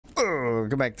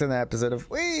Welcome back to an episode of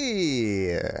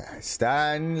We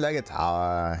Stand Like a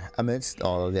Tower amidst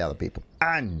all of the other people.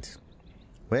 And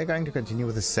we're going to continue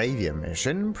with the Savior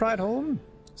mission, Prideholm.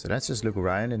 So let's just look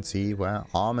around and see where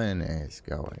Armin is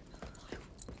going.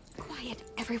 Quiet,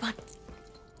 everyone.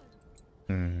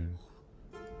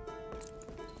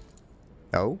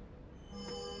 Oh?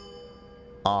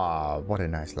 Ah, what a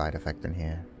nice light effect in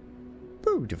here.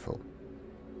 Beautiful.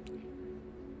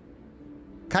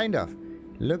 Kind of.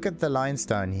 Look at the lines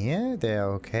down here. They're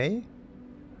okay.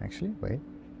 Actually, wait.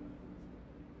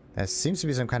 There seems to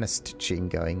be some kind of stitching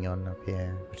going on up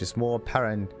here, which is more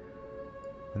apparent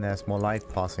when there's more light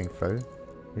passing through.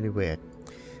 Really weird.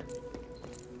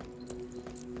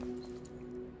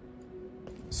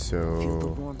 So feel the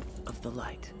warmth of the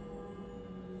light.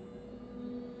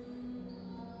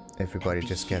 Everybody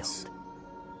just gets...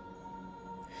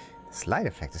 This light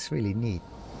effect is really neat.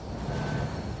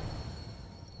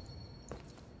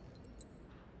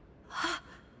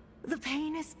 The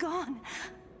pain is gone.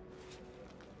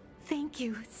 Thank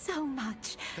you so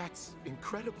much. That's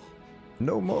incredible.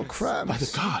 No more cramps. By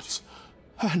the gods,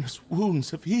 Anna's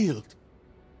wounds have healed.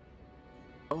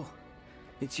 Oh,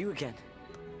 it's you again.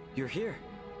 You're here.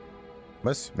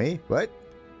 What? Me? What?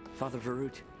 Father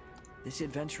Varut, this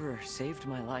adventurer saved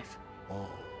my life. Oh,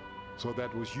 so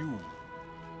that was you.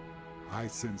 I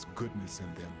sense goodness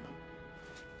in them.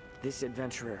 This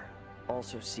adventurer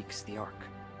also seeks the Ark.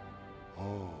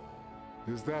 Oh,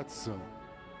 is that so?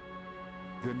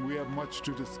 Then we have much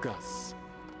to discuss.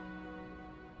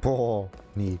 Oh,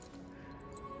 neat.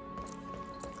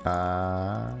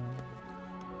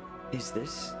 Is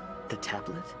this the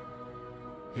tablet?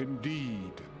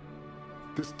 Indeed.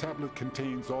 This tablet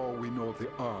contains all we know of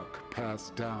the Ark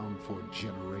passed down for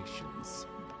generations.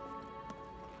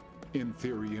 In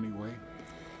theory, anyway.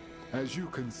 As you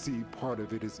can see, part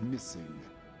of it is missing.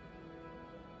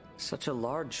 Such a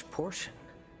large portion.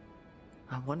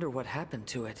 I wonder what happened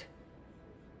to it.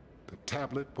 The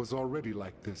tablet was already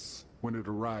like this when it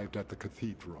arrived at the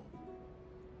Cathedral.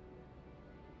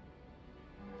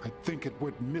 I think it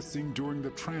went missing during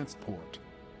the transport.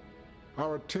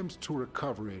 Our attempts to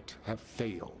recover it have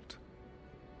failed.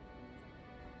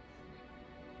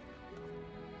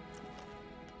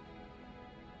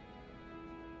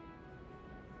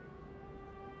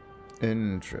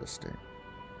 Interesting.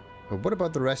 But what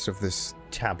about the rest of this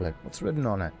tablet? What's written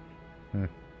on it?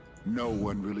 No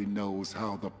one really knows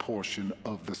how the portion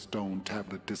of the stone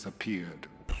tablet disappeared.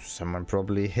 Someone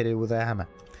probably hit it with a hammer.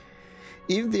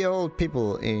 Even the old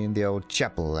people in the old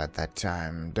chapel at that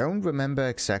time don't remember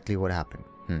exactly what happened.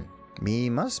 We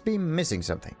must be missing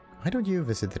something. Why don't you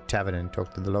visit the tavern and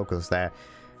talk to the locals there?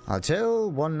 I'll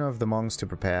tell one of the monks to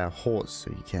prepare a horse so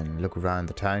you can look around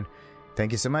the town.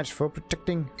 Thank you so much for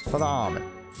protecting Father Armin.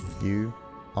 You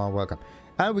are welcome.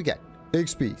 And we get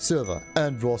XP, silver,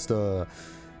 and roster.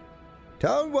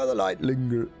 Town where the light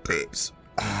lingers.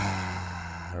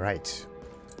 Right.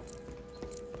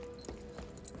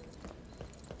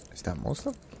 Is that most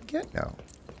of we can get? No.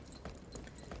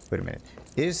 Wait a minute.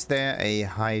 Is there a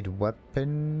hide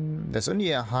weapon? There's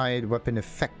only a hide weapon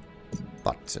effect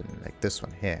button, like this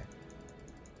one here.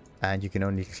 And you can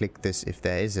only click this if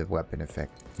there is a weapon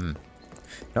effect.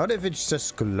 Not if it's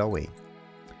just glowy.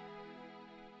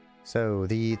 So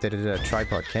the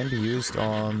tripod can be used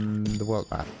on the world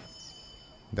map.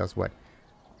 Does what?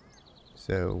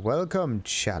 So welcome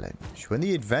challenge. When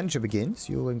the adventure begins,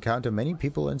 you'll encounter many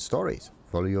people and stories.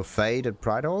 Follow your fate at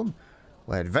Prideholm,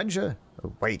 where adventure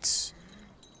awaits.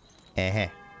 And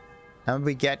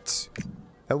we get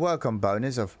a welcome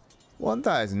bonus of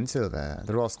 1000 silver.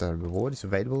 The roster reward is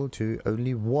available to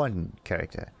only one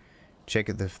character. Check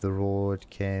if the reward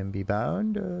can be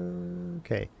bound.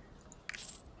 Okay.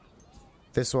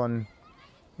 This one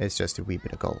is just a wee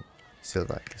bit of gold.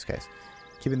 Silver in this case.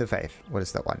 Keeping the faith. What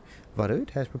is that one?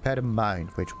 Varut has prepared a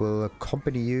mount which will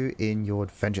accompany you in your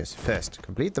adventures. First,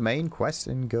 complete the main quest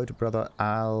and go to Brother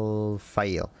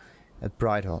Alfail at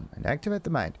Prideholm and activate the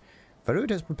mount.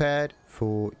 Varut has prepared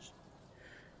for...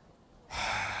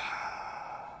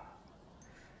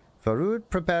 Varut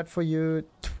prepared for you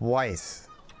twice.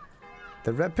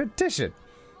 The repetition.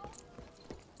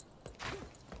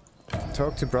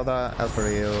 Talk to Brother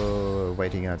Alfail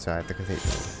waiting outside the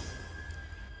cathedral.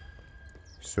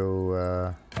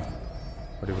 So,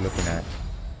 what are we looking at?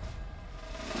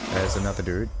 There's another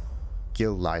dude.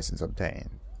 Guild license obtained.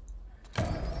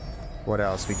 What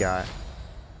else we got?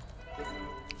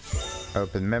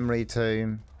 Open memory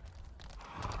tomb.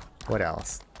 What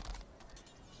else?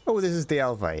 Oh, this is the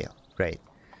Alfail. Great.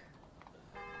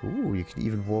 Ooh, you can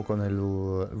even walk on a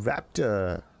little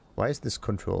raptor. Why is this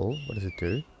control? What does it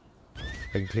do?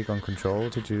 I can click on control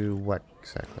to do what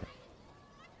exactly?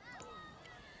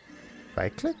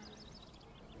 Right click?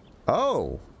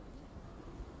 Oh!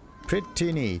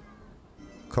 Pretty neat.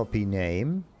 Copy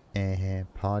name.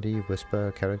 Party,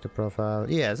 whisper, character profile.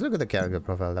 Yes, look at the character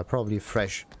profile. They're probably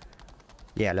fresh.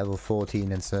 Yeah, level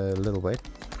 14 it's a little bit.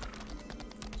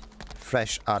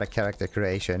 Fresh out of character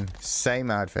creation. Same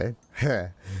outfit.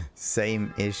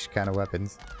 Same-ish kind of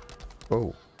weapons.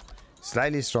 Oh.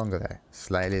 Slightly stronger there.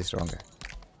 Slightly stronger.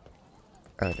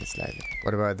 Oh, that's slightly.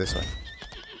 What about this one?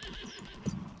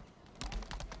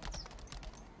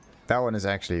 That one is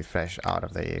actually fresh out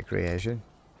of the creation.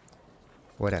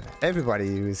 Whatever. Everybody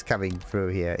who's coming through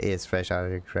here is fresh out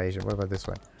of the creation. What about this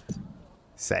one?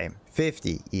 Same.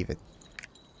 50 even.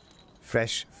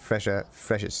 Fresh, fresher,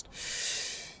 freshest.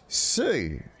 So,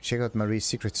 check out Marie's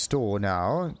secret store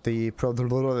now.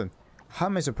 How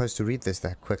am I supposed to read this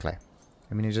that quickly?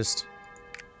 I mean, it just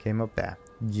came up there.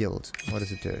 Guild. What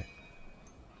does it do?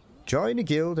 Join a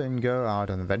guild and go out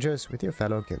on adventures with your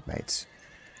fellow guildmates.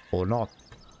 Or not.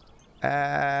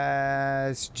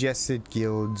 Suggested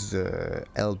guilds,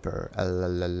 Elber,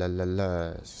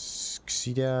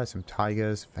 Xida, some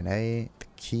tigers, Fanay, the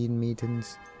Keen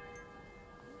Meetings,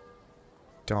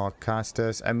 Dark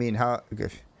Casters. I mean, how...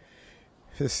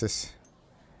 This is...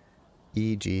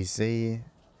 EGC,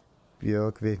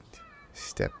 Björkvit,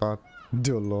 Step Up,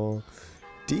 Dolor,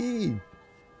 D.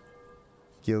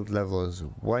 Guild levels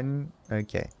 1.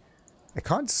 Okay. I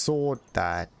can't sort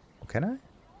that. Can I?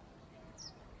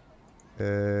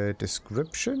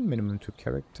 Description, minimum 2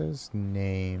 characters,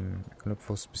 name, I can look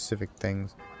for specific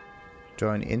things.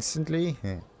 Join instantly,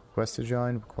 request to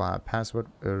join, require password,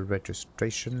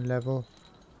 registration level.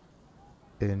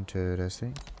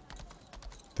 Interesting.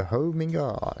 The Homing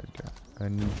Guard,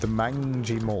 and the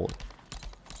Mangy Mode.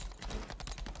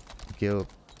 Guild,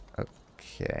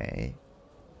 okay.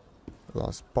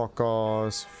 Los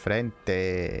Pocos,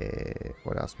 Frente,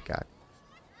 what else we got?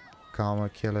 Karma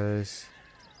Killers.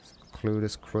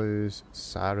 Clueless Crews,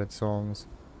 Siren Songs.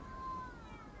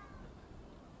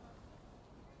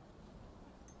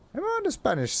 Am I on the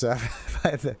Spanish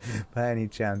server by any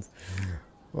chance?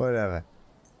 Whatever.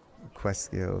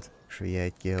 Quest Guild,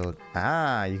 Create Guild.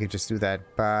 Ah, you can just do that,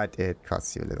 but it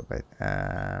costs you a little bit.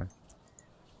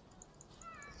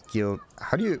 Guild.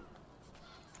 How do you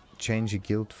change a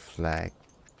guild flag?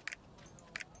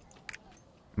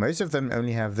 Most of them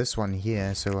only have this one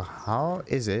here, so how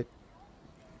is it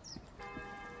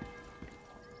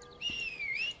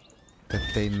that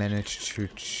they managed to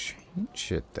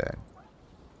change it then?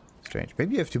 Strange.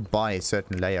 Maybe you have to buy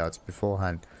certain layouts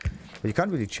beforehand. But you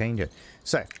can't really change it.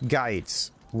 So,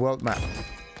 guides. World map.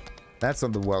 That's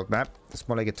on the world map. It's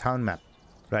more like a town map.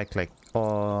 Right click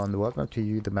on the world map to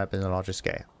view the map in a larger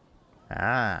scale.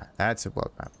 Ah, that's a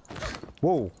world map.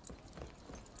 Whoa.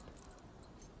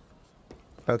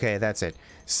 Okay, that's it.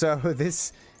 So,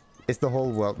 this is the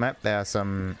whole world map. There are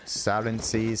some silent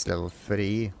seas, level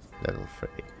 3. Level 3.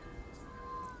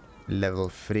 Level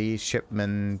 3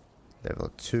 shipment, level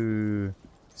 2,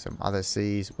 some other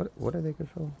seas. What are they good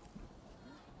for?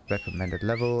 Recommended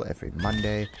level every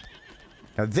Monday.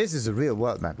 Now this is a real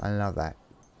world map. I love that.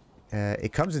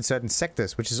 It comes in certain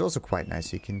sectors, which is also quite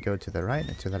nice. You can go to the right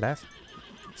and to the left.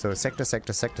 So sector,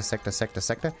 sector, sector, sector, sector,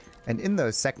 sector. And in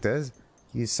those sectors,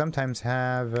 you sometimes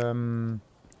have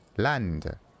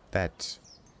land that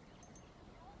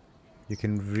you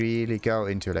can really go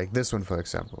into. Like this one, for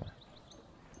example.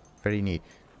 Very neat.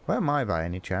 Where am I by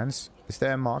any chance? Is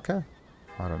there a marker?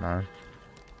 I don't know.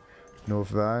 North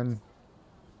Vern.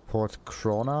 Port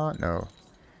Krona? No.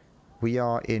 We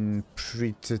are in we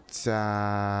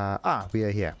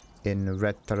are here. In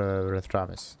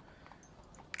Retravis.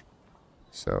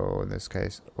 So in this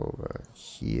case over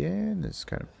here. This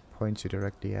kind of points you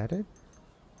directly at it.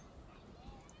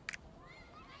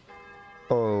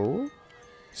 Oh.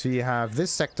 So you have this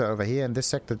sector over here and this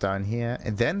sector down here.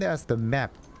 And then there's the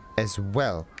map as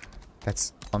well.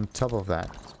 That's on top of that.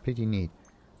 It's pretty neat.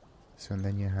 So and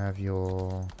then you have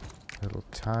your little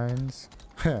towns.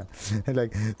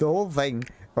 Like the whole thing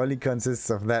only consists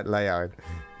of that layout.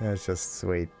 That's just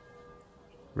sweet.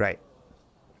 Right.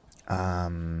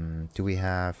 Do we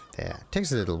have there? It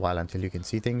takes a little while until you can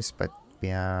see things, but we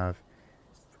have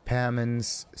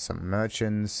repairments, some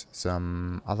merchants,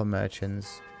 some other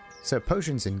merchants. So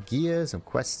potions and gear, some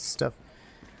quest stuff.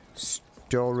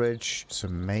 Storage,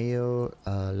 some mail,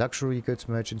 luxury goods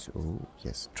merchants. Oh,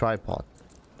 yes, tripod.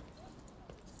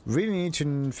 Really need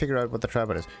to figure out what the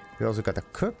tripod is. We also got a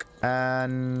cook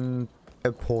and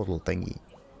a portal thingy.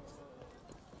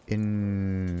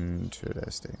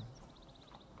 Interesting.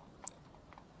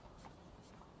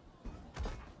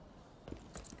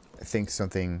 think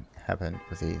something happened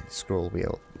with the scroll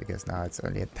wheel, because now it's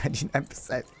only at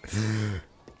 99%.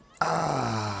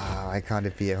 Why can't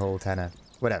it be a whole tenner?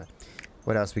 Whatever.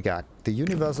 What else we got? The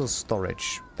universal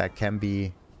storage. That can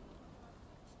be...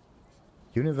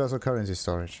 Universal currency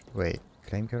storage. Wait,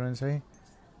 claim currency?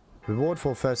 Reward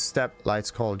for first step, lights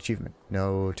call achievement.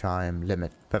 No time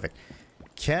limit. Perfect.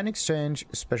 Can exchange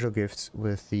special gifts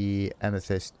with the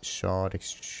amethyst shard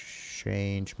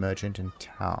exchange merchant in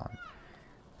town.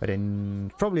 But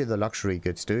in probably the luxury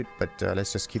goods, dude. But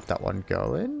let's just keep that one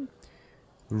going.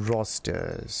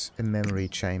 Rosters. A memory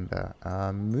chamber.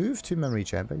 Move to memory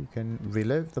chamber. You can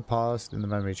relive the past in the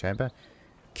memory chamber.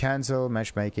 Cancel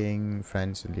matchmaking,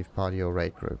 friends, and leave party or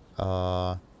raid group.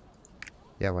 Yeah,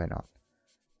 why not?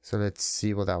 So let's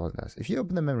see what that one does. If you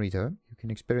open the memory tome, you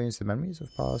can experience the memories of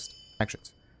past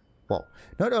actions. Well,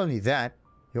 not only that,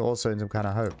 you're also in some kind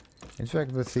of hope. In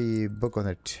fact, with the book on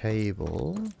the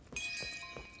table,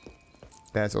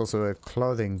 there's also a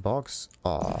clothing box.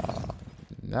 Oh,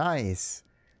 nice.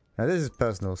 Now this is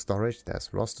personal storage.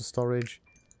 There's roster storage.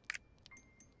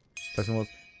 Personal.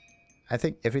 I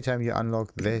think every time you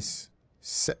unlock this,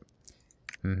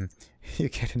 you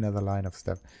get another line of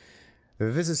stuff.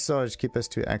 Visit storage keepers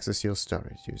to access your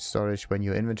storage. Use storage when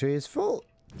your inventory is full.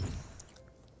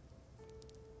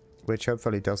 Which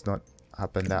hopefully does not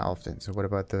happen that often. So what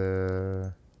about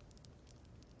the...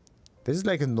 This is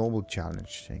like a normal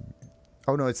challenge thing.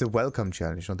 Oh no, it's a welcome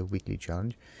challenge, not the weekly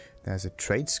challenge. There's a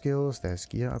trade skills, there's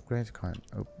gear upgrades. Can't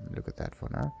look at that for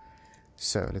now.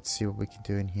 So let's see what we can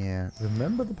do in here.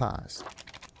 Remember the past.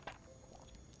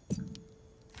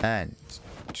 And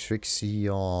Trixie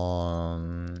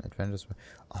on Adventures.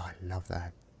 Oh, I love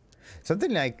that.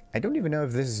 Something like, I don't even know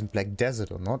if this is in Black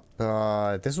Desert or not,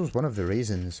 but this was one of the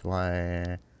reasons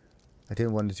why I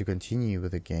didn't want to continue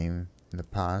with the game in the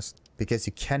past. Because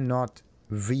you cannot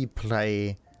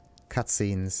replay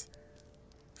cutscenes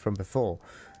from before.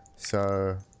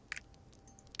 So,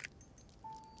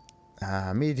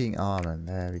 meeting Armin,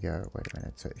 there we go. Wait a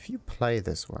minute. So if you play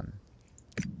this one,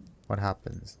 what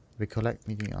happens? Recollect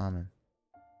meeting Armin.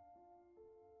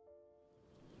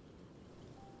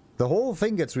 The whole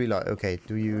thing gets reloaded. Okay,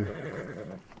 do you...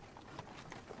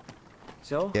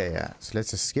 So? Yeah. So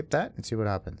let's just skip that and see what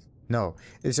happens. No,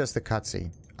 it's just the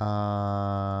cutscene.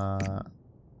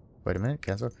 Wait a minute,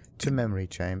 cancel. To memory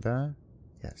chamber.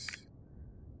 Yes.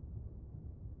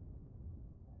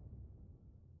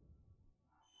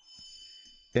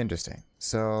 Interesting.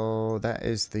 So that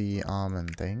is the Armin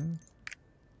thing.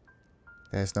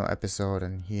 There's no episode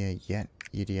in here yet.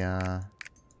 Idia.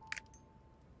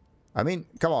 I mean,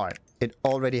 come on. It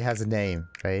already has a name,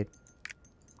 right?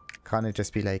 Can't it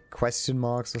just be like question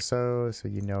marks or so? So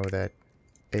you know that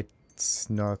it's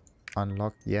not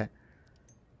unlocked yet.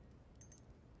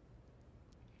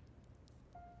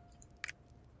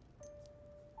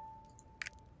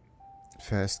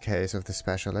 First case of the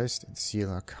specialist in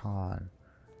Seal Khan.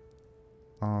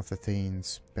 Arthur Thiene's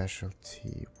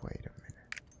specialty. Wait a minute.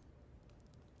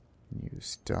 New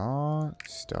start.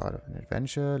 Start of an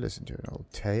adventure. Listen to an old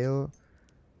tale.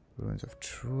 Ruins of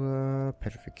Trua.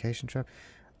 Petrification trap.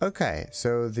 Okay,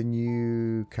 so the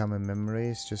newcomer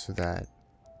memories, just for that.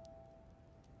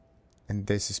 And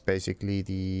this is basically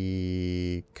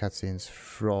the cutscenes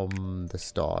from the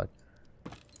start.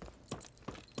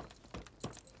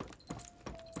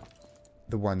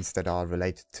 The ones that are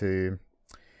related to...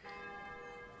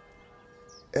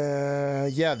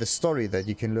 yeah, the story that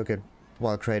you can look at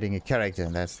while creating a character,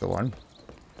 and that's the one.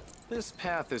 This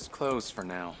path is closed for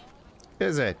now.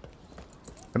 Is it?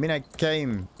 I mean, I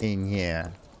came in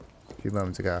here a few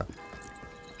moments ago.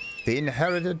 The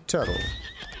inherited turtle.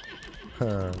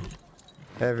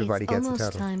 Everybody gets a turtle. It's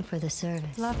almost time for the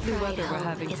service. Lovely weather we're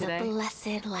having Prideholm is today. a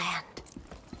blessed land.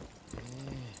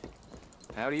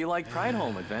 How do you like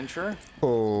Prideholm, adventurer?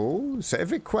 Oh, so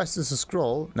every quest is a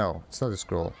scroll? No, it's not a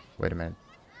scroll. Wait a minute.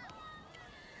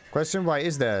 Question, why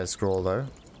is there a scroll though?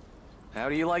 How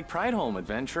do you like Prideholm,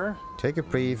 adventurer? Take a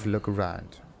brief look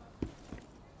around.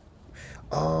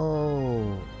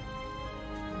 Oh.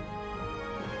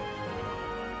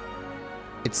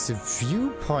 It's a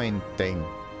viewpoint thing.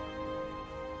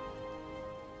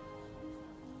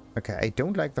 Okay, I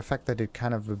don't like the fact that it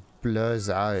kind of blurs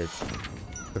out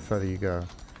the further you go.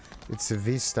 It's a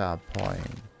Vista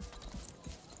point.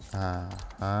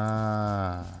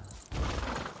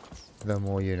 The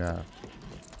more you know.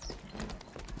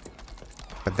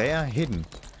 But they are hidden.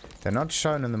 They're not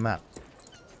shown on the map.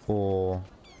 Or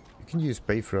you can use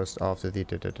Bifrost after the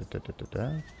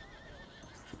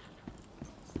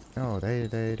Oh,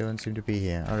 they don't seem to be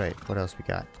here. Alright, what else we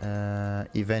got?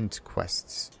 Event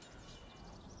quests.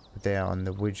 there on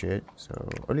the widget. So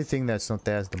only thing that's not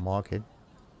there is the market.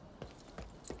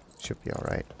 Should be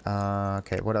alright.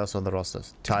 Okay, what else on the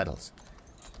rosters? Titles.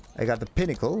 I got the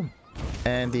Pinnacle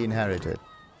and the Inherited.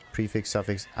 Prefix,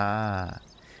 suffix. I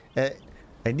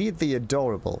need the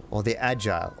Adorable or the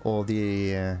Agile or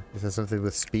the... is there something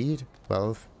with speed?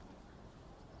 12.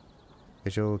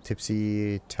 Visual,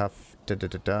 Tipsy, Tough,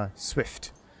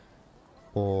 Swift.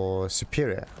 Or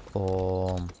Superior.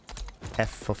 Or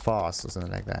F for Fast or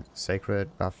something like that.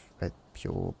 Sacred, Buff,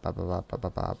 Pure,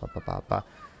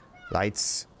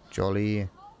 Lights, Jolly,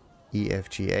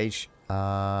 EFGH.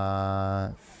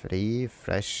 Free,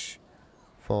 Fresh.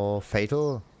 For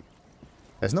Fatal.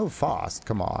 There's no Fast,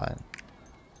 come on.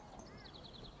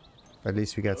 At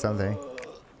least we got something.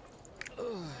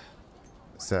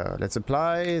 So, let's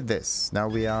apply this. Now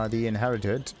we are the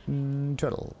Inherited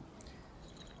Turtle.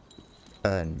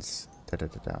 Earns.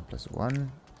 Plus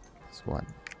 1. Plus 1.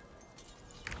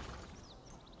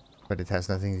 But it has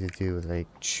nothing to do with, like,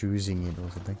 choosing it or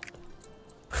something.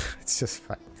 It's just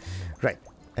fine. Right.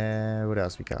 What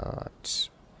else we got?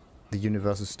 The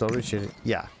universal storage.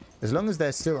 Yeah. As long as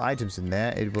there's still items in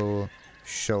there, it will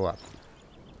show up.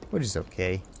 Which is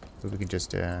okay. So we can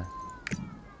just,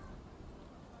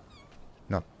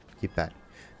 not keep that.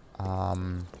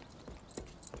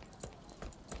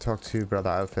 Talk to Brother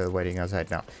Alpha waiting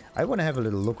outside now. I want to have a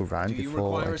little look around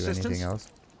before I do anything else.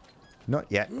 Not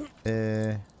yet.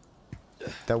 That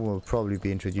will probably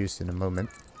be introduced in a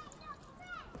moment.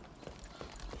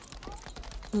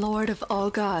 Lord of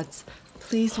all gods,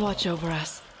 please watch over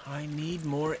us. I need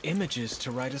more images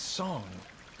to write a song.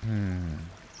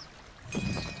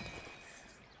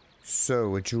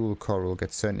 So, a jewel coral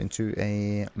gets turned into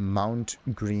a Mount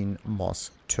Green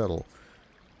Moss Turtle.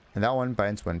 And that one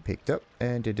binds when picked up,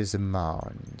 and it is a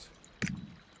mound.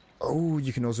 Oh,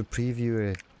 you can also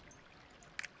preview it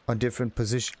on different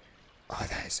positions. Oh,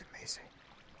 that is amazing.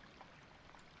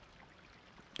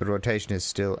 The rotation is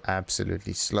still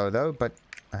absolutely slow though, but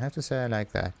I have to say I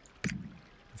like that.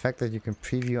 The fact that you can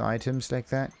preview items like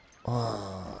that.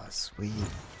 Oh, sweet.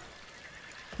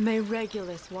 May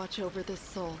Regulus watch over this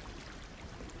soul.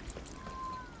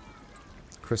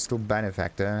 Crystal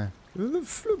Benefactor. The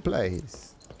flute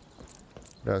plays.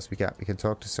 What else we got? We can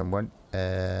talk to someone.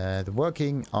 The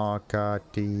working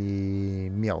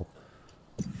Achatemeow.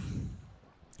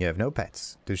 You have no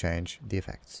pets to change the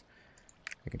effects.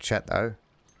 We can chat though.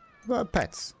 About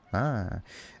pets. The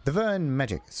Vern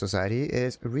Magic Society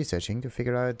is researching to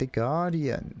figure out the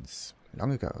Guardians.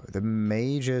 Long ago, the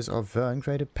mages of Vern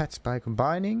created pets by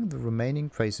combining the remaining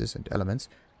traces and elements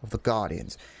of the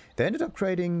Guardians. They ended up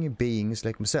creating beings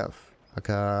like myself,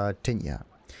 Achatemeow.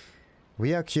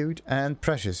 We are cute and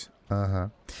precious. I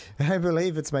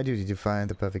believe it's my duty to find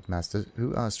the perfect masters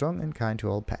who are strong and kind to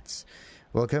all pets.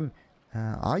 Welcome.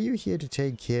 Are you here to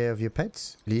take care of your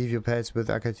pets? Leave your pets with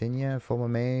Achatemeow, former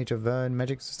mage of Vern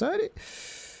Magic Society.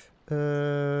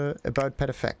 About pet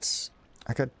effects.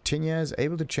 Achatemeow is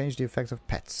able to change the effects of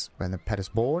pets. When the pet is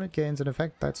born, it gains an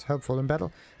effect that's helpful in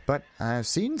battle. But I've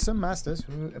seen some masters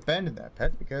who abandon their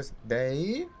pet because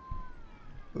they...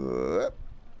 Yep.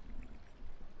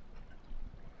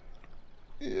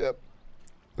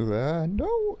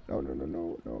 No.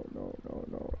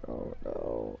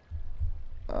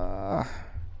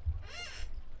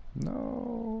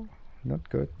 No. Not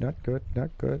good.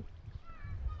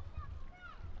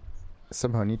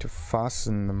 Somehow need to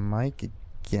fasten the mic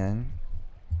again.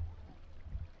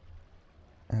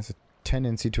 It has a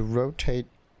tendency to rotate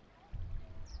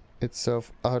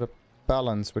itself out of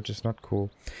balance, which is not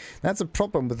cool. That's a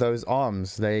problem with those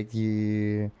arms. Like,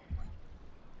 you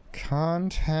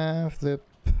can't have the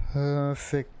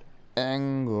perfect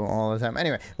angle all the time.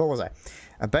 Anyway, what was I?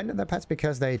 Abandoned their pets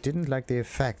because they didn't like the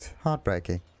effect.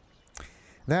 Heartbreaking.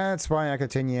 That's why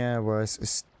Achatemeow was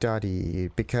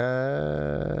studied,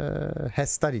 has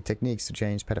studied techniques to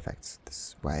change pet effects.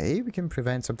 This way we can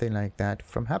prevent something like that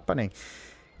from happening.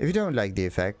 If you don't like the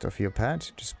effect of your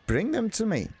pet, just bring them to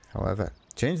me. However,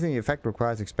 changing the effect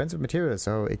requires expensive materials,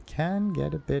 so it can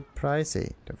get a bit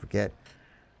pricey. Don't forget.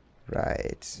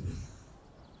 Right.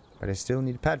 But I still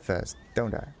need a pet first,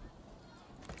 don't I?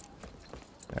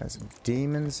 There's some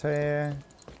demons here.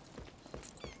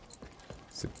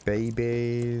 Some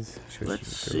babies.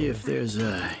 Let's see if there's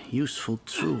a useful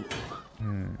tool.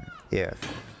 Yeah.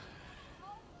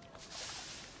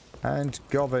 And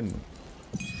govern.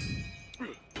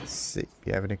 Let's see.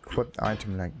 We have an equipped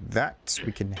item like that.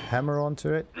 We can hammer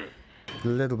onto it. A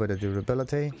little bit of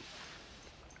durability.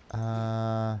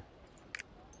 I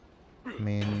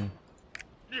mean,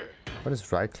 what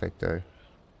is right click though?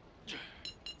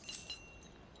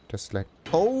 Just like,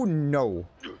 oh no!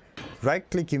 Right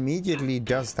click immediately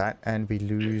does that and we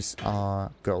lose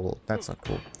our gold. That's not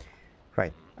cool.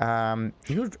 Right.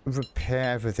 You would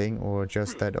repair everything or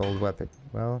just that old weapon?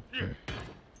 Well,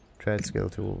 trade skill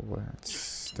tool. Well,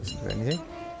 doesn't do anything.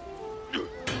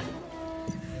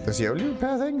 Does he only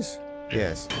repair things?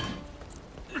 Yes.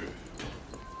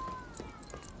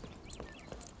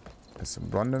 There's some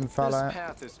random fella. This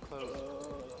path is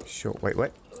closed. Sure. Wait,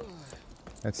 what?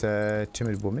 That's a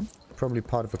timid woman. Probably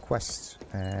part of a quest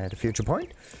at a future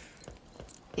point.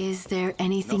 Is there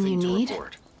anything you need?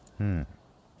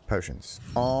 Potions.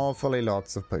 Awfully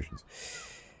lots of potions.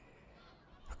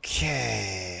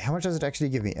 Okay. How much does it actually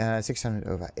give me? 600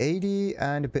 over 80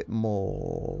 and a bit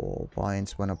more.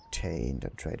 Points when obtained.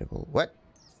 Untradeable. What?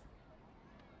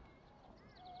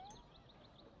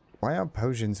 Why are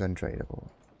potions untradeable?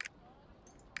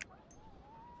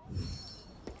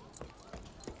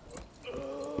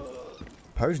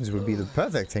 Potions would be the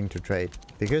perfect thing to trade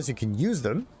because you can use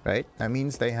them, right? That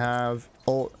means they have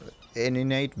an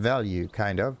innate value,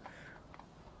 kind of.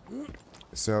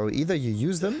 So either you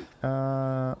use them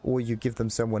or you give them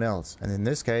someone else. And in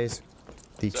this case,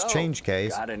 the exchange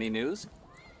case, got any news?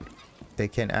 they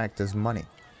can act as money.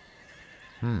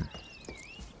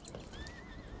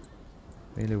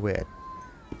 Really weird.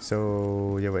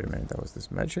 So, yeah, wait a minute. That was this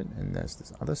merchant, and there's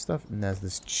this other stuff, and there's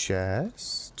this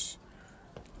chest,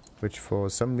 which for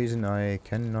some reason I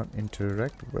cannot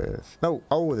interact with. No,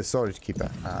 oh, the storage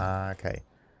keeper. Ah, okay.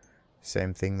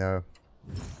 Same thing though.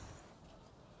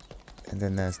 And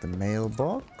then there's the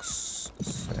mailbox.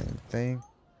 Same thing.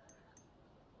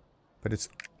 But it's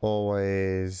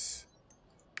always...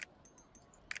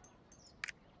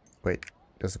 Wait,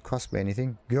 does it cost me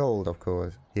anything? Gold, of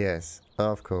course. Yes,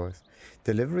 of course.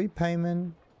 Delivery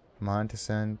payment. Mine to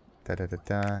send.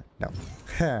 Da-da-da-da.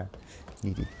 No.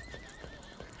 Needy.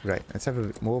 Right, let's have a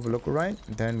bit more of a look around.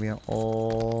 Then we are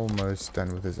almost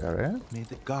done with this area. May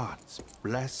the gods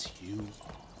bless you.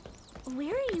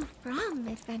 Where are you from,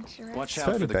 adventurer? Watch It's out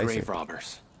for fairly the basic. grave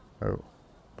robbers. Oh.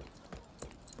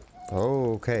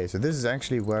 Oh, okay, so this is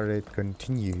actually where it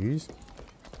continues.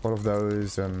 All of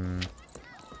those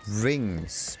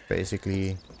rings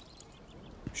basically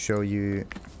show you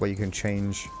where you can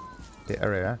change the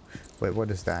area. Wait,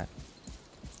 what is that?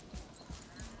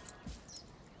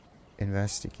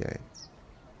 Investigate.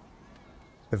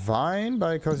 A vine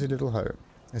by a cozy little home.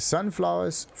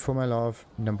 Sunflowers for my love,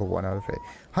 #1 out of 8.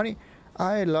 Honey,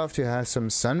 I'd love to have some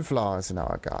sunflowers in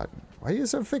our garden. Why are you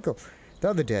so fickle? The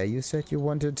other day you said you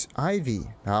wanted ivy.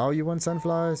 Now you want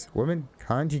sunflowers? Woman,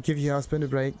 can't you give your husband a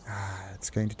break? It's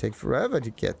going to take forever to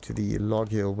get to the log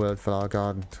hill wildflower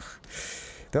garden.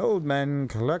 The old man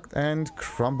clucked and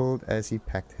crumbled as he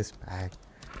packed his bag.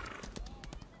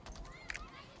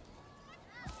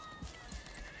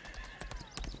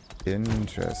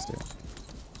 Interesting.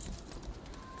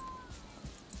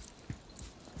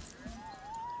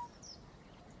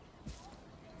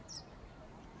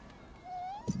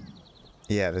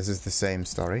 Yeah, this is the same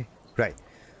story. Right.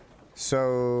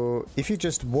 So, if you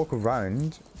just walk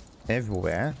around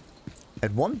everywhere,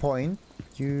 at one point,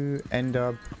 you end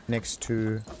up next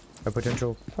to a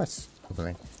potential quest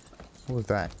opening. What was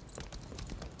that?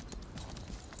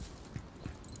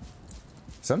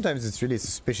 Sometimes it's really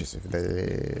suspicious if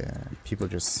the people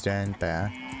just stand there,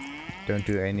 don't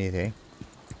do anything.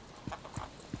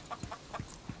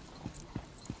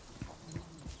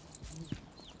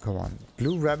 Come on,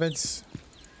 blue rabbits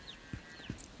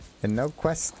and no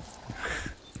quest.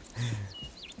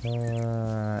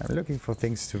 I'm looking for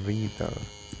things to read though.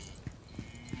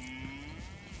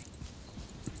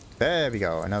 There we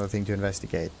go, another thing to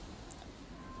investigate.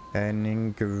 An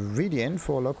ingredient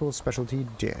for a local specialty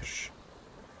dish.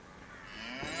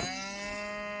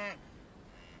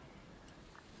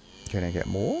 Can I get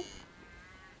more?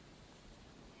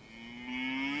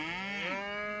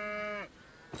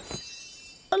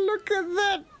 Oh, look at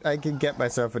that! I can get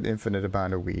myself an infinite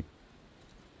amount of wheat.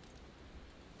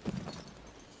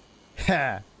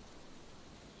 Ha!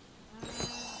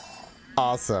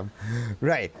 Awesome.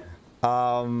 Right.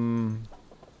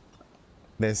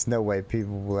 There's no way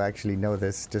people will actually know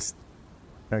this. Just...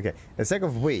 Okay. A sack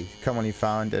of wheat commonly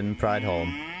found in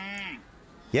Prideholm.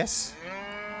 Yes?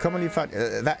 Commonly found.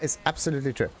 That is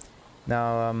absolutely true.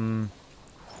 Now,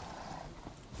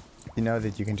 you know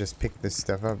that you can just pick this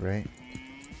stuff up, right?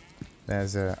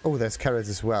 There's oh, there's carrots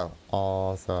as well.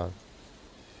 Awesome.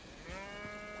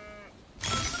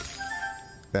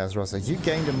 There's Rosa. You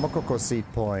gained a mokokos seed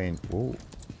point. Ooh.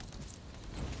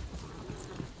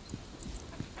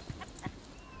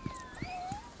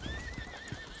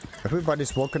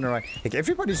 Everybody's walking around. Like,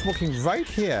 everybody's walking right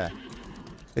here.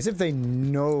 As if they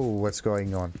know what's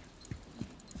going on.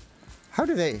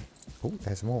 do they... Oh,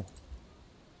 there's more.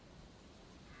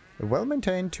 A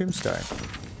well-maintained tombstone.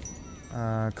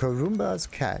 Korumba's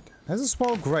cat. There's a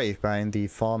small grave behind the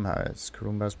farmhouse.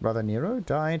 Korumba's brother Nero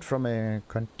died from a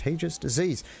contagious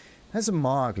disease. There's a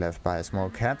mark left by a small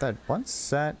cat that once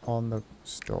sat on the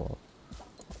store.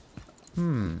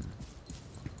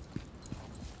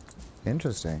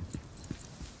 Interesting.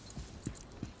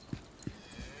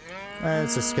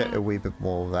 Let's just get a wee bit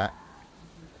more of that.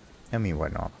 I mean, why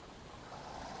not?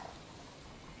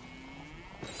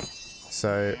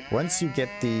 So, once you get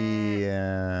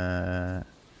the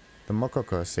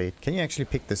mokokos seed, can you actually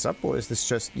pick this up, or is this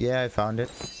just, yeah, I found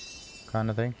it, kind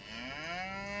of thing?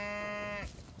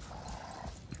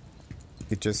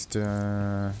 You just,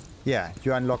 yeah,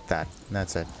 you unlock that, and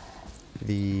that's it.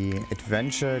 The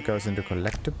adventure goes into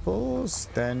collectibles,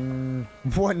 then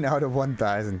 1 out of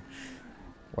 1,000.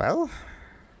 Well,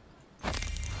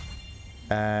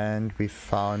 and we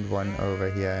found one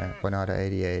over here, 1 out of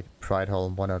 88.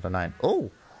 Prideholm, 1 out of 9. Oh!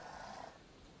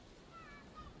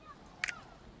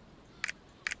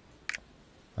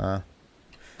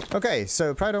 Okay,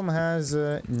 so Prideholm has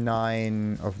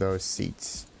 9 of those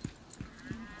seats.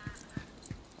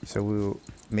 So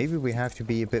maybe we have to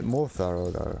be a bit more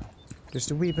thorough, though.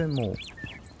 Just a wee bit more.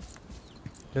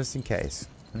 Just in case.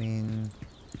 I mean,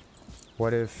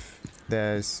 what if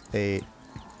there's a...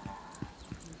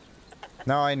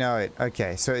 No, I know it.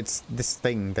 Okay, so it's this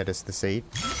thing that is the seed.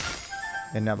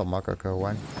 Another mokoko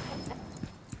one.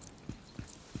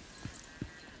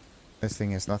 This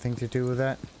thing has nothing to do with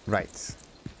that. Right.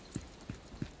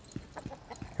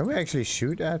 Can we actually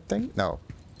shoot that thing? No.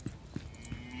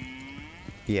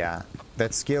 Yeah.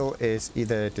 That skill is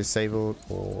either disabled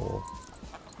or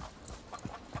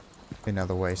in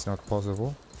other ways not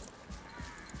possible.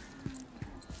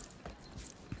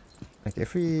 Like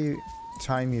every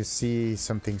time you see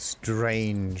something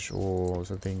strange or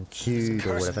something cute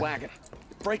or whatever. Wagon.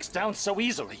 It breaks down so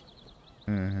easily.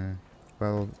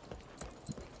 Well,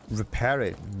 repair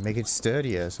it, make it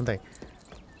sturdier, something.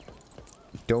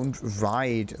 Don't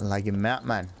ride like a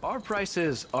madman. Our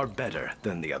prices are better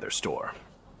than the other store.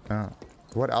 Oh.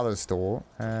 What other store?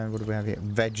 And what do we have here?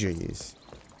 Veggies.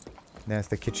 There's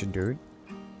the kitchen dude.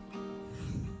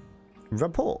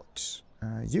 Report.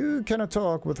 You cannot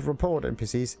talk with report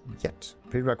NPCs yet.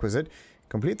 Prerequisite.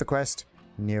 Complete the quest.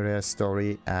 Nearest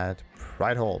story at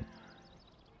Prideholm.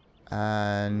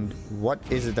 And what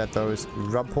is it that those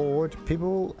report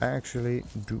people actually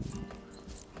do?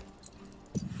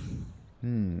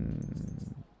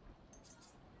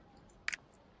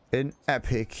 An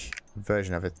epic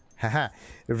version of it. Haha.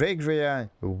 Regria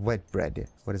wet bread.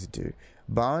 What does it do?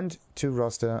 Bound to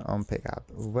roster on pickup.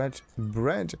 Wet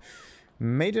bread.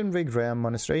 Made in Regria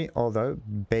monastery, although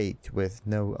baked with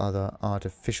no other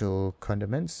artificial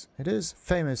condiments. It is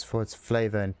famous for its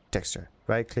flavor and texture.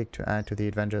 Right click to add to the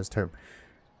adventurer's tome.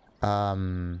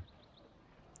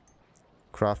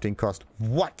 Crafting cost.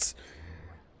 What?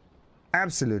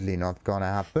 Absolutely not gonna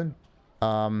happen.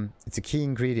 It's a key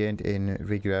ingredient in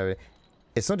Regria.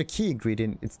 It's not a key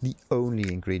ingredient, it's the only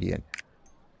ingredient.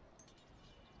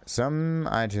 Some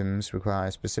items require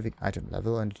a specific item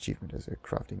level and achievement as a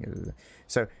crafting.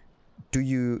 So, do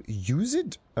you use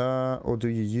it? Or do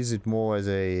you use it more as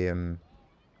a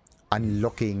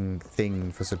unlocking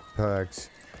thing for some perks?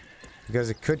 Because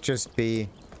it could just be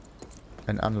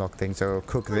an unlock thing. So,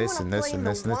 cook this and this and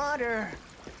this and this.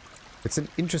 It's an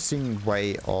interesting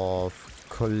way of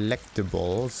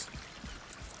collectibles.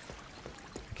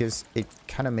 Because it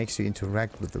kind of makes you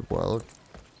interact with the world.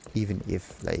 Even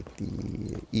if, like,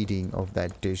 the eating of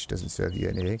that dish doesn't serve you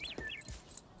anything.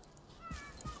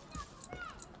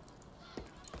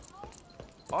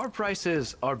 Our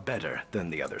prices are better than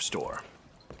the other store.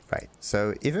 Right.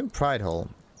 So, even Prideholm,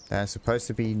 there's supposed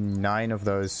to be 9 of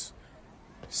those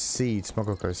seeds,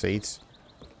 mokoko seeds.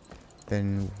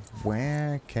 Then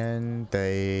where can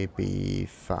they be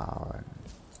found?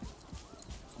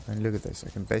 And look at this. I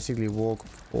can basically walk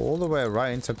all the way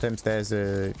around. Sometimes there's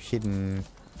a hidden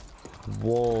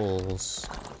walls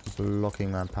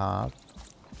blocking my path.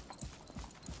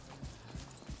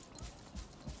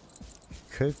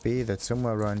 Could be that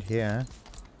somewhere around here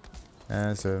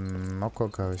there's a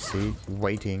mokoko seed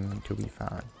waiting to be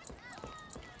found.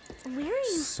 Where are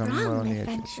you Somewhere from, on the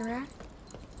adventurer?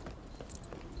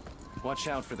 Watch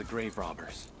out for the grave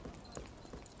robbers.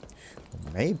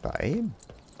 Maybe.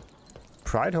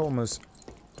 Prideholm is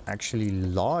actually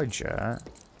larger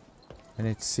than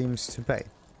it seems to be.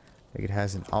 Like it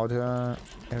has an outer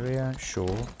area,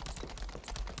 sure.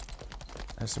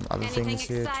 There's some other things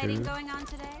here too. Going on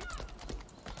today?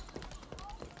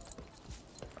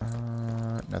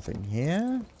 Nothing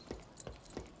here.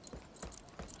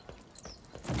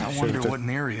 I wonder what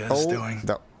Neria is doing.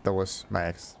 That was my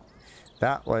ex.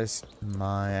 That was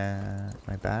my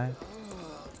my bad.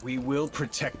 We will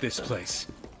protect this place.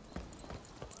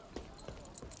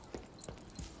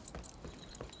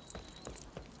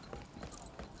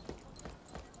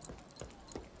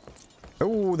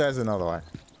 Oh, there's another one.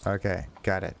 Okay,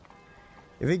 got it.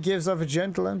 If it gives off a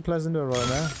gentle and pleasant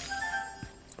aroma.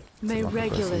 May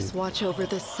Regulus watch over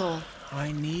this soul.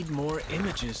 I need more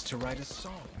images to write a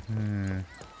song.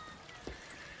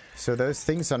 So those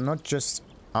things are not just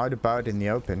out about in the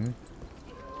open.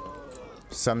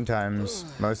 Sometimes,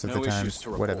 most of the times,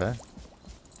 whatever.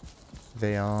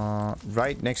 They are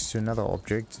right next to another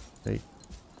object. They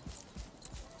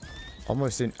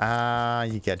almost in. Ah,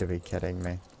 you got to be kidding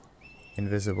me.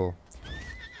 Invisible.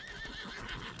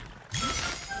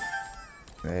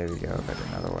 There we go, got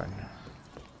another one.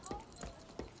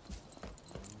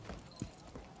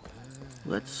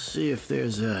 Let's see if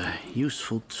there's a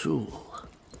useful tool.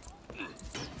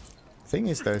 Thing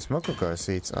is, those mokokos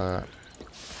seeds are...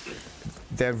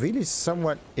 They're really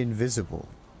somewhat invisible,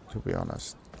 to be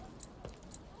honest.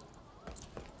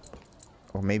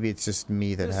 Or maybe it's just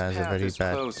me that has a very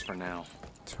bad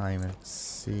time at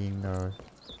seeing those.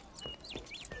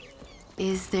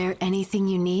 Is there anything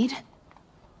you need?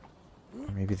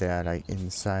 Maybe they're like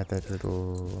inside that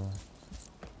little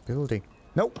building.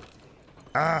 Nope.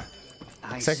 Ah,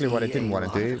 exactly what I didn't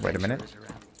want to do. Wait a minute.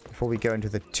 Before we go into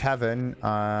the tavern,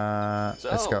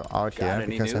 let's go out here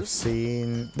because I've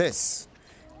seen this.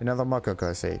 Another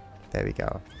mokoko seed. There we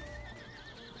go.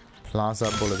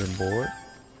 Plaza bulletin board.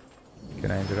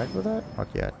 Can I interact with that? Not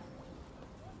yet.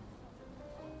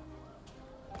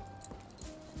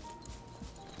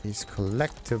 These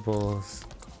collectibles.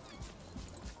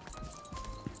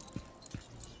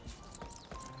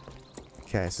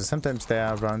 Okay, so sometimes they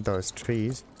are around those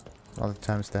trees. Other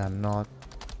times they are not.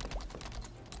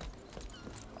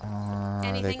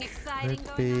 They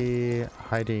could be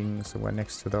hiding somewhere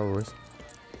next to those.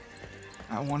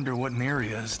 I wonder what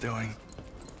Neria is doing.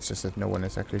 It's just that no one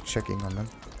is actually checking on them.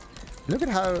 Look at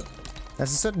how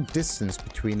there's a certain distance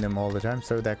between them all the time,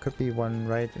 so there could be one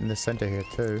right in the center here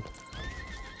too.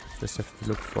 Just have to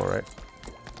look for it.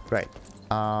 Right.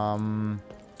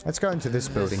 Let's go into this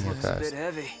building here first. A bit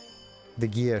heavy. The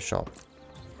gear shop.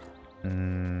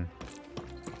 Wanna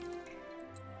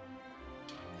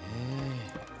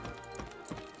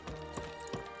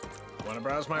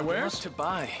browse my wares? To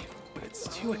buy, but it's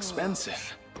too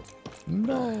expensive.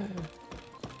 No.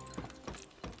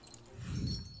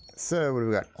 So what do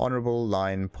we got? Honorable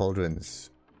line pauldrons.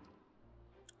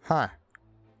 Huh.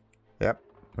 Yep.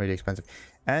 Really expensive.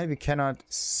 And we cannot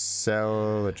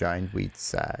sell a giant wheat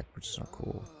sack, which is not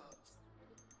cool.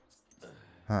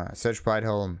 Huh. Search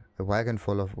Prideholm. A wagon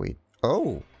full of wheat.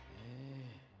 Oh!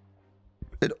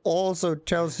 It also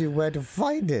tells you where to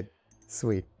find it.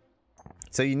 Sweet.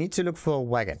 So you need to look for a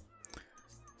wagon.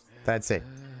 That's it.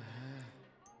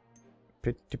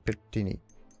 Pretty neat.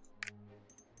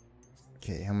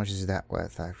 Okay, how much is that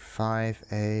worth? Like 5,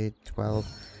 8, 12.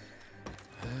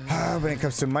 When it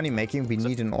comes to money making, we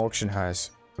need an auction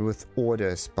house with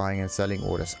orders, buying and selling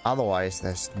orders. Otherwise,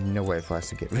 there's no way for us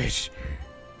to get rich.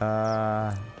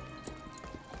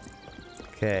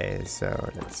 Okay,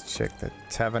 so let's check the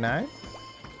tavern out.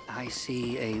 I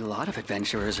see a lot of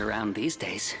adventurers around these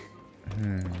days.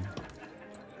 Another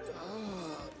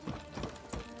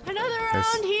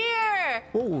round here!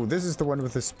 Oh, this is the one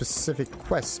with the specific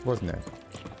quest, wasn't it?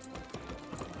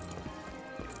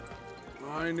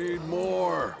 I need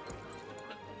more.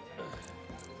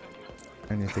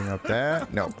 Anything up there?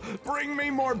 No. Bring me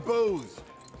more booze.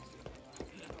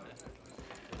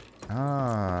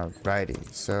 Ah, righty.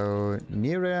 So,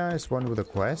 Neria is one with a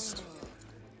quest.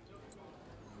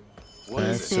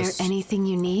 Is there anything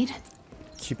you need?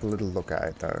 Keep a little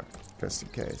lookout though, just in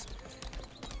case.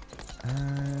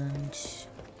 And...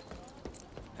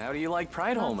 How do you like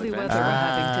Prideholm Lovely adventure? weather we're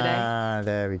having today. Ah,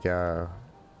 there we go.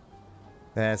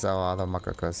 There's our other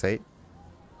mokoko seat.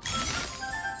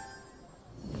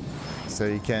 So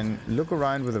you can look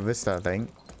around with the Vista thing,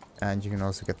 and you can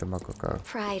also get the mokoko.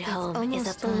 Prideholm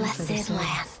is a blessed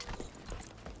land.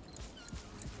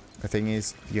 The thing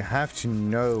is, you have to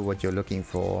know what you're looking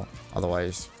for,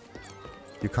 otherwise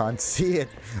you can't see it.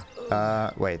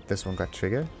 Wait, this one got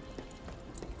triggered.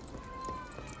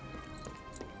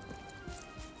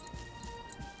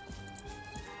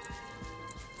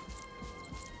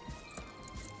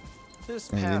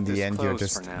 And in the end, you're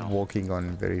just walking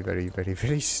on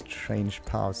very strange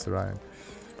paths around.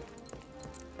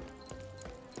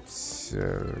 So,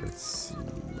 let's see.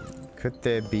 Could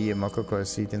there be a mokoko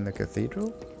seat in the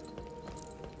cathedral?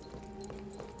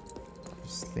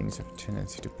 These things have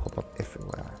tendency to pop up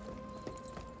everywhere.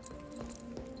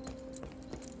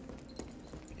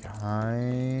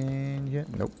 Behind here?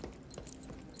 Nope.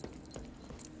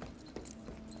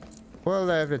 Well,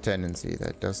 they have a tendency.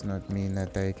 That does not mean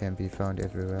that they can be found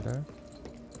everywhere though.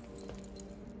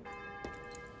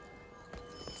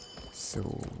 So,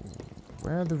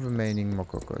 where are the remaining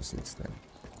mokokos seeds then?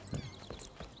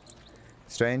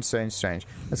 Strange, strange, strange.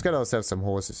 Let's get ourselves some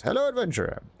horses. Hello,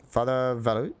 adventurer. Father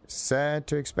Valu said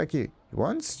to expect you. He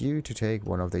wants you to take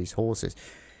one of these horses.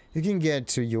 You can get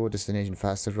to your destination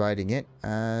faster riding it.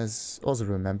 As also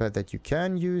remember that you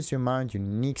can use your mount's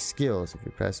unique skills if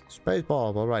you press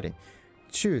spacebar while riding.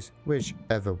 Choose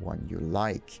whichever one you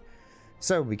like.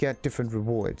 So we get different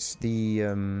rewards. The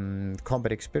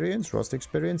combat experience, roster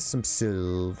experience, some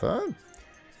silver.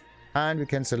 And we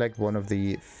can select one of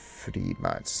the free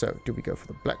mounts. So do we go for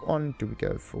the black one? Do we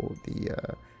go for the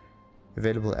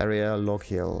available area, log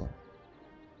hill?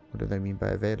 What do they mean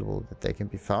by available? That they can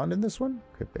be found in this one?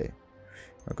 Could be.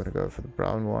 I'm gonna go for the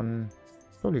brown one.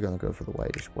 Probably gonna go for the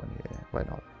whitish one here. Why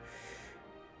not?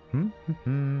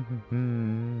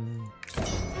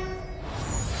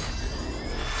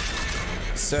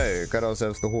 So, got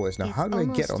ourselves the horse. Now, how do I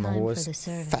get on the horse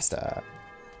faster?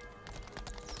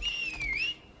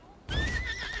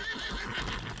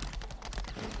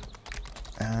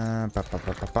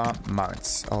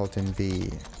 Mounts. Alt and V.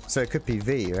 So, it could be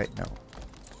V, right? No.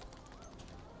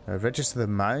 Register the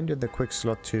mount in the quick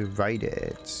slot to ride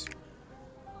it.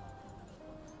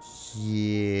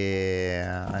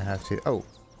 Yeah, I have to... Oh,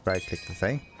 right-click the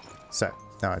thing. So,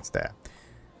 now it's there.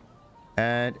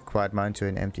 Add quiet mount to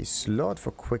an empty slot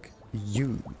for quick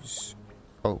use.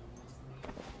 Oh.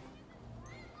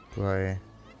 Do I...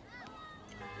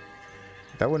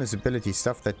 That one is ability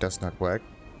stuff that does not work.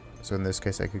 So in this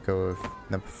case I could go with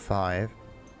number 5.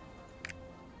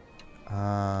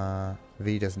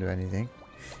 V doesn't do anything.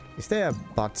 Is there a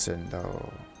button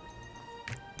though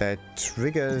that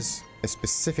triggers a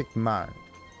specific mount?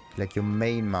 Like your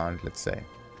main mount, let's say.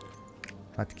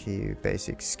 Hotkey,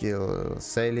 basic skill,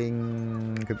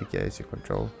 sailing, could be basic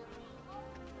control.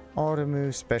 Auto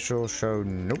move, special, show,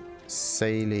 nope.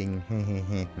 Sailing,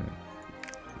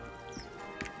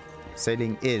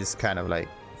 sailing is kind of like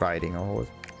riding a horse.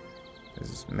 This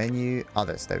is menu,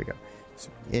 others, there we go. So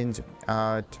in,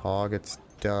 out, target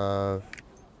stuff,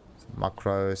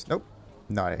 macros, nope,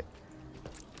 not it.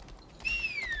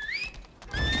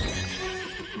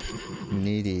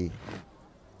 Needy.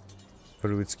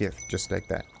 Fruit's gift, just like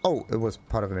that. Oh, it was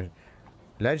part of a mission.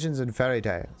 Legends and fairy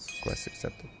tales. Quest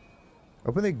accepted.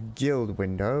 Open the guild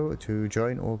window to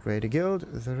join or create a guild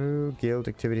through guild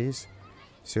activities.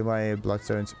 Sumi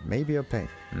bloodstones may be obtained.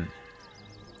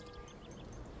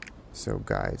 So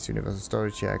guides, universal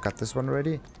storage. Yeah, I got this one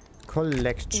already.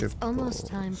 Collectible. It's almost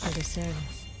time for the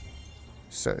service.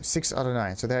 So 6 out of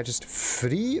 9. So there are just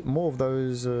 3 more of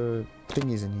those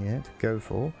thingies in here to go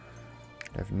for.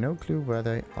 I have no clue where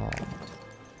they are.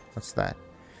 What's that?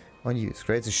 Unused.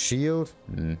 Creates a shield.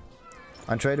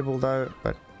 Untradeable though,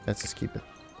 but let's just keep it.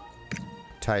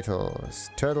 Titles.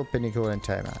 Turtle, Pinnacle, and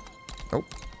Tamer. Oh.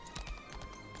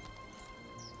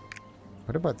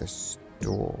 What about the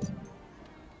store?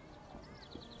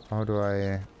 How do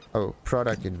I... Oh,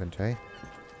 product inventory.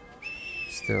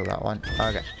 Still that one.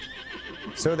 Okay.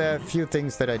 So there are a few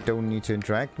things that I don't need to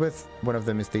interact with. One of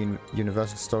them is the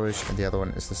universal storage and the other one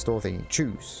is the store thingy.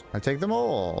 Choose. I'll take them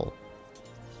all.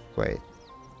 Wait.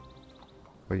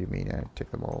 What do you mean I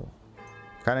take them all?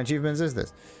 What kind of achievements is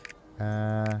this?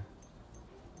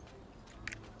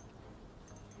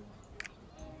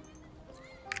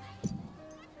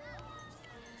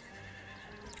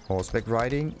 Horseback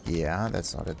riding? Yeah,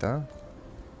 that's not it though.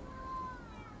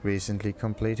 Recently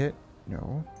completed?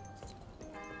 No.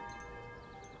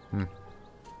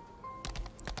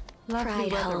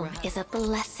 Prideholm is a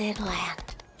blessed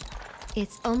land.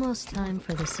 It's almost time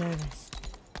for the service.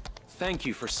 Thank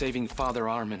you for saving Father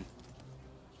Armin.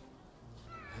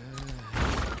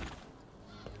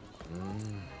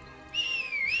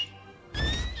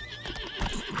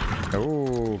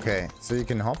 Okay, so you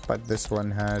can hop, but this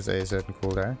one has a certain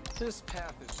cooldown. This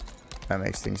path is... That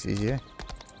makes things easier.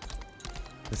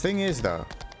 The thing is though,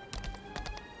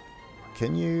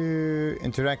 can you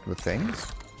interact with things?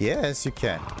 Yes, you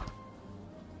can.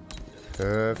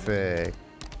 Perfect.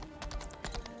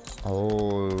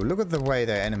 Oh, look at the way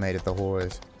they animated the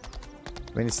horse.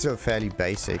 I mean, it's still fairly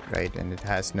basic, right? And it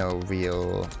has no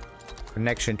real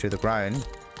connection to the ground.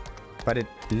 But at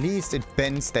least it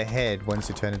bends the head once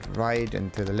you turn it right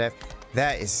and to the left.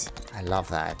 That is... I love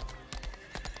that.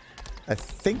 I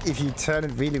think if you turn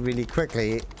it really, really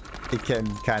quickly, it can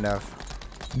kind of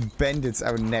bend its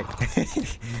own neck.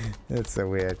 That's so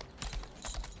weird.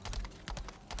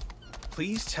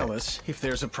 Please tell us if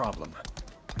there's a problem.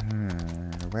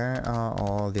 Where are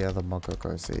all the other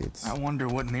mokoko seeds? I wonder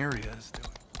what Neria is doing.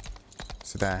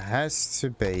 So there has to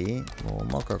be more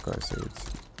mokoko seeds.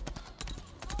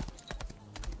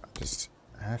 Just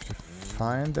have to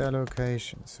find their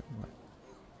location somewhere.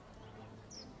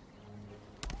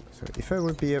 So if I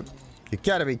would be a... You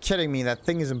gotta be kidding me, that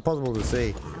thing is impossible to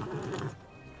see.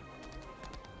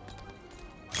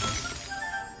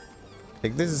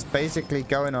 Like, this is basically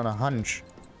going on a hunch.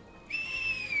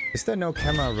 Is there no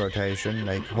camera rotation,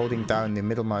 like holding down the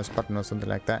middle mouse button or something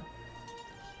like that?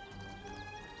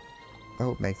 That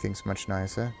would make things much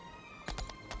nicer.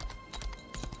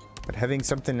 But having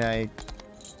something like...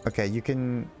 Okay, you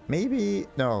can... Maybe...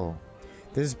 No.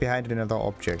 This is behind another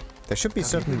object. There should be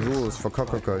certain rules for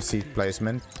mokoko seed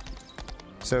placement.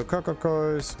 So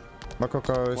mokokos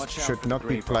should not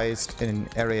be placed in an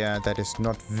area that is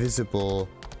not visible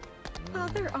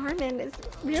Father Armin is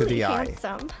really to the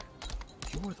handsome.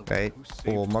 Right?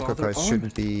 Or mokokos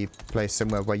shouldn't be placed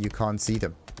somewhere where you can't see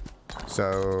them.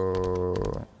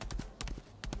 So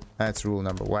that's rule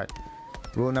number 1.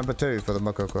 Rule number 2 for the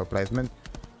mokoko placement.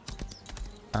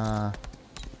 Yeah,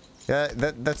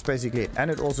 that's basically it. And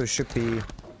it also should be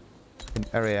an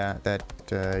area that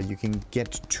you can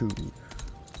get to.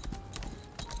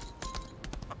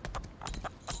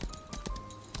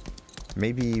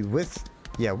 Maybe with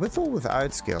or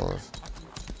without skills.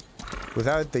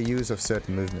 Without the use of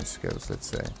certain movement skills, let's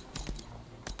say.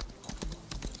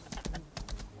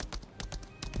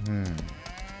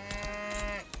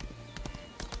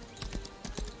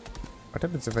 What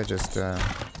happens if I just...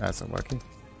 that's not working.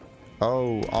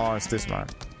 Oh, it's this one.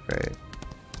 Great.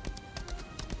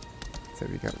 So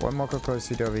we got one mokoko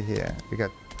seed over here. We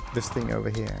got this thing over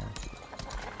here.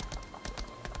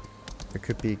 There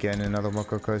could be again another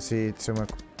mokoko seed somewhere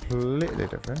completely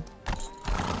different.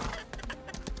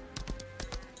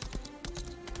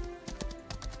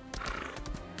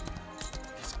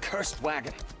 This cursed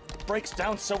wagon breaks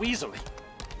down so easily.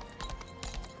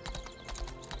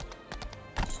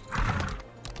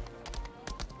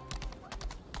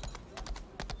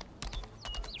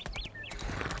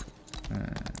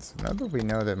 So now that we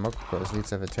know that mokoko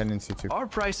seeds have a tendency to... Our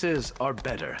prices are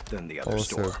better than the other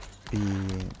also store. Be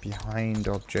behind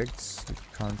objects, if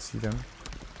you can't see them.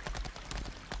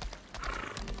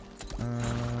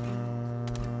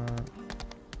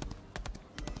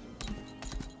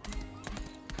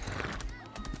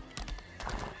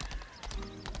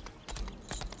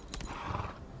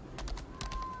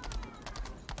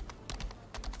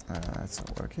 That's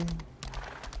not working.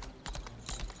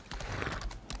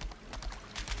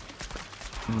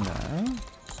 No.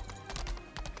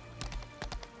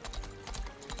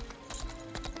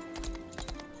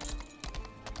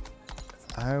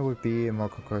 I would be a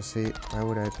mokoko seed. Where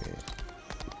would I be?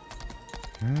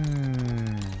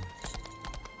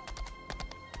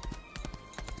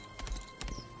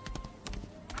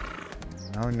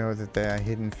 Now I know that they are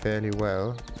hidden fairly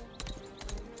well.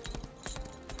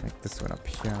 Like this one up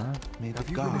here. May the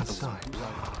gods side.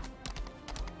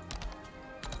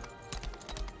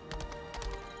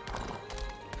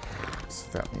 So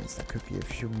that means there could be a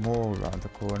few more around the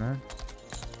corner.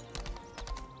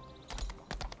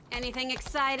 Anything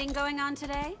exciting going on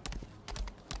today?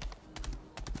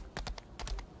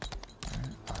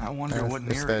 I wonder what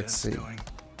Neria is doing.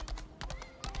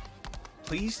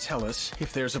 Please tell us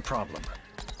if there's a problem.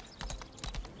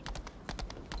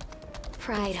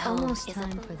 Prideholm almost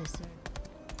time for the service.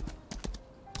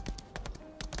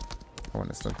 I want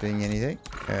to stop doing anything,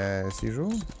 as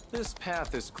usual. This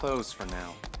path is closed for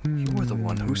now. You were the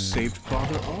one who saved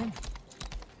Father Armin.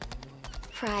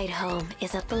 Prideholm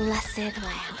is a blessed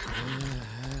land.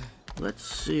 Let's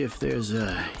see if there's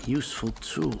a useful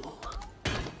tool.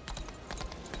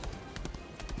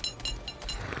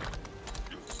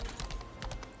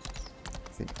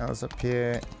 Anything else up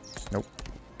here? Nope.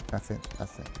 Nothing.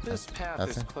 This path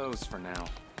is closed for now.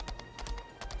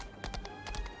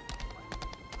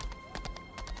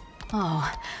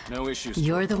 Oh, no issues.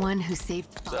 You're the one who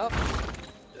saved.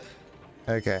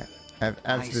 Okay, I have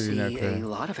absolutely no clue. I see a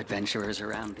lot of adventurers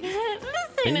around these.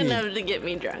 This ain't enough to get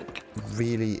me drunk.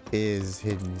 Really is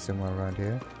hidden somewhere around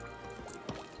here.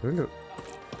 Ooh.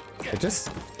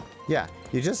 Yeah,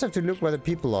 you just have to look where the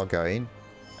people are going,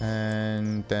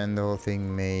 and then the whole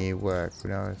thing may work. Who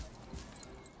knows?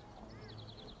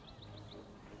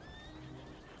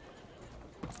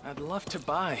 I'd love to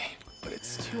buy, but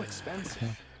it's too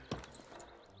expensive.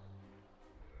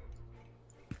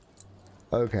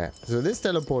 Okay, so this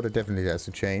teleporter definitely has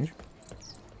to change.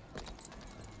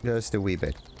 Just a wee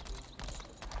bit.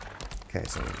 Okay,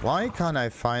 so why can't I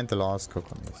find the lost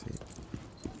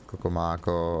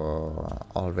Kokomako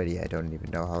already? I don't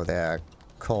even know how they're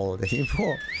called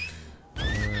anymore.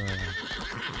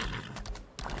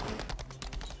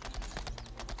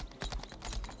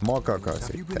 Mokokos.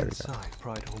 Have you been inside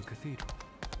Prideholm Cathedral?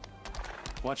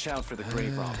 Watch out for the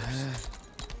grave robbers.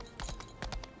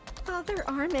 Father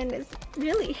Armin is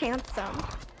really handsome.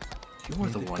 You're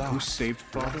the one who saved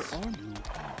Father Armin.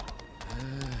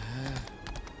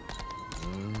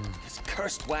 This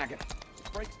cursed wagon.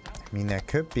 I mean, there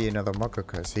could be another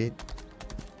mokokos seat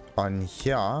on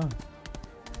here. I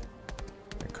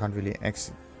can't really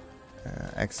access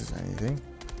anything.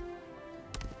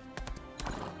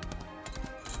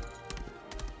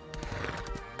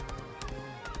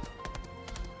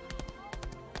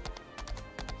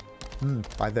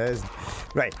 There's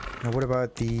right now. What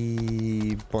about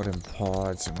the bottom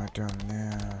parts? Am I down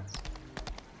there?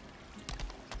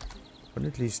 But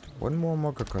at least one more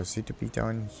mokokos seat to be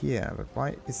down here. But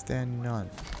why is there none?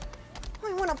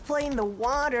 I want to play in the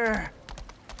water.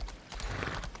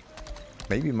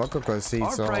 Maybe mokokos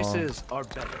seats Our prices are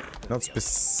better. Not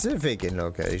specific in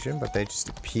location, but they just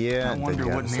appear. I and wonder then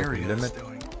you what have a certain Neria is limit.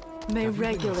 doing. May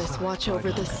Regulus watch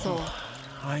over this soul.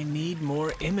 I need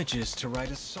more images to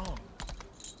write a song.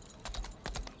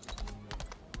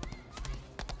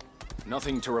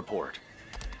 Nothing to report.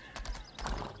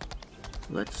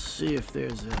 Let's see if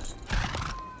there's a...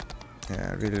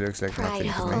 Yeah, it really looks like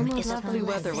nothing to me. Almost lovely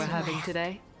weather we're having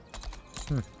today.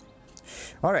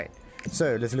 Alright,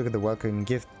 so let's look at the welcome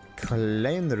gift.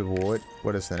 Claim the reward.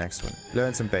 What is the next one?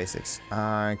 Learn some basics.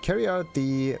 Carry out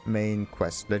the main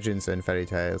quest, legends and fairy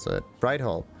tales at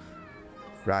Prideholm.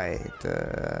 Right.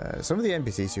 Some of the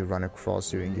NPCs you run across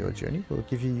during your journey will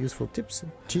give you useful tips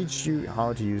and teach you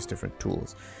how to use different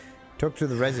tools. Talk to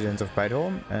the residents of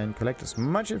Prideholm and collect as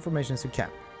much information as you can.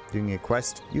 During a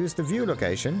quest, use the view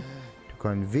location to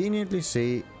conveniently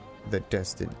see the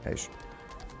destination.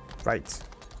 Right.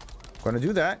 Gonna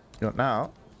do that, not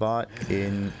now, but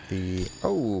in the...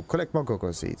 Oh, collect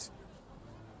mokokos seeds.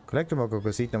 Collect a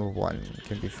mokokos seed number 1.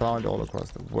 Can be found all across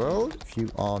the world. If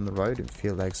you are on the road and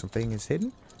feel like something is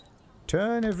hidden,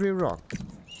 turn every rock.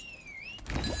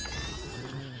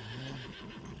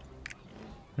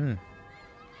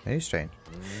 Very strange.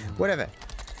 Whatever.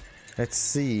 Let's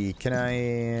see. Can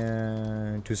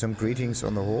I do some greetings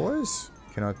on the horse?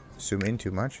 Cannot zoom in too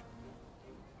much.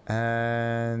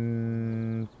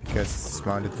 And because it's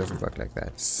mounted, it doesn't work like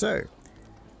that. So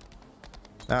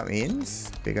that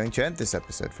means we're going to end this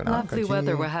episode for now. Lovely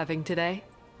weather we're having today.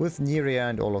 With Neria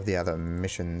and all of the other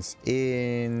missions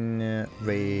in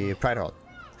Prideholm.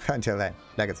 Until then,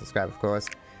 like and subscribe, of course.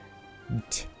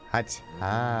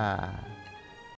 Ta-ta.